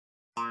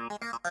The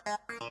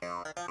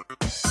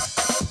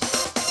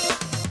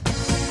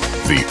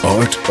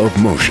art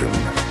of motion.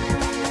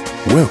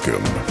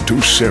 Welcome to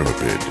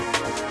Serapid.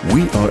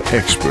 We are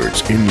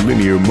experts in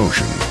linear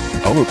motion.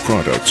 Our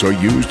products are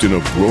used in a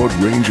broad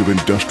range of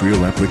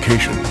industrial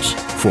applications.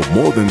 For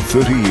more than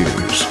 30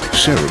 years,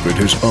 Serapid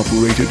has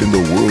operated in the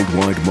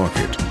worldwide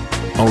market.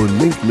 Our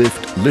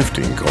LinkLift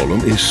lifting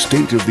column is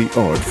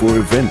state-of-the-art for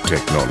event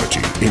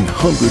technology in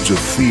hundreds of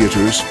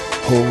theaters,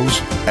 halls,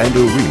 and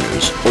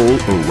arenas all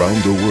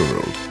around the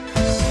world.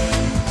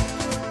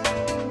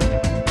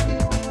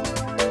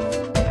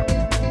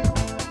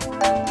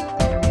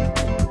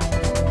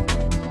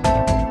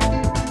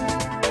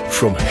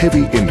 From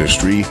heavy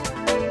industry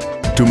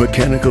to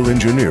mechanical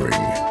engineering,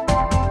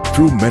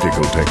 through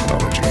medical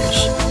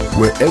technologies,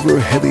 wherever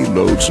heavy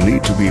loads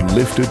need to be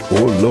lifted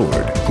or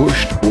lowered,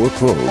 pushed or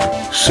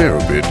pulled,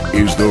 Serapid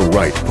is the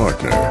right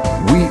partner.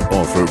 We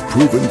offer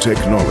proven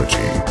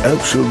technology,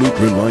 absolute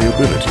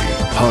reliability,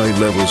 high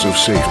levels of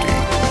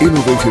safety,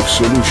 innovative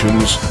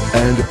solutions,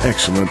 and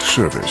excellent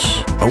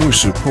service. Our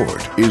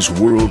support is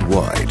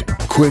worldwide,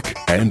 quick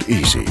and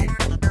easy.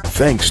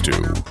 Thanks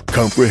to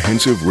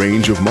comprehensive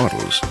range of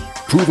models,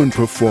 proven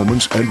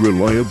performance and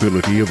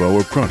reliability of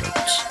our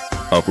products,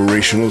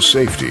 operational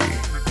safety,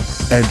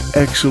 and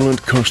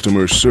excellent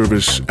customer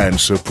service and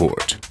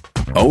support.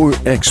 Our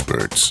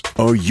experts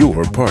are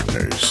your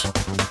partners.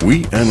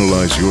 We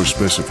analyze your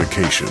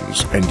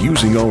specifications, and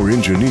using our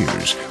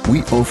engineers,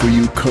 we offer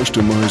you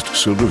customized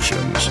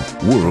solutions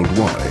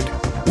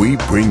worldwide. We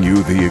bring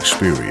you the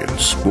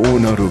experience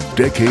born out of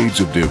decades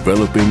of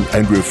developing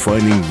and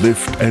refining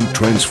lift and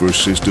transfer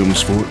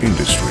systems for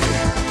industry.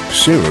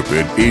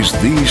 Serapid is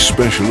the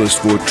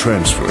specialist for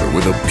transfer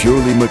with a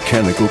purely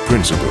mechanical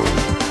principle.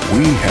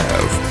 We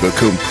have the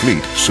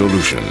complete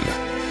solution.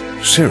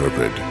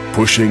 Serapid,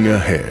 pushing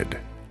ahead.